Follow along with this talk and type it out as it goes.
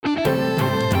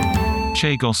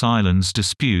Chagos Islands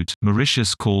dispute,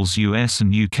 Mauritius calls US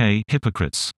and UK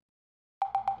hypocrites.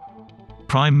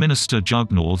 Prime Minister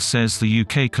Jugnauth says the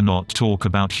UK cannot talk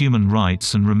about human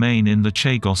rights and remain in the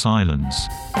Chagos Islands.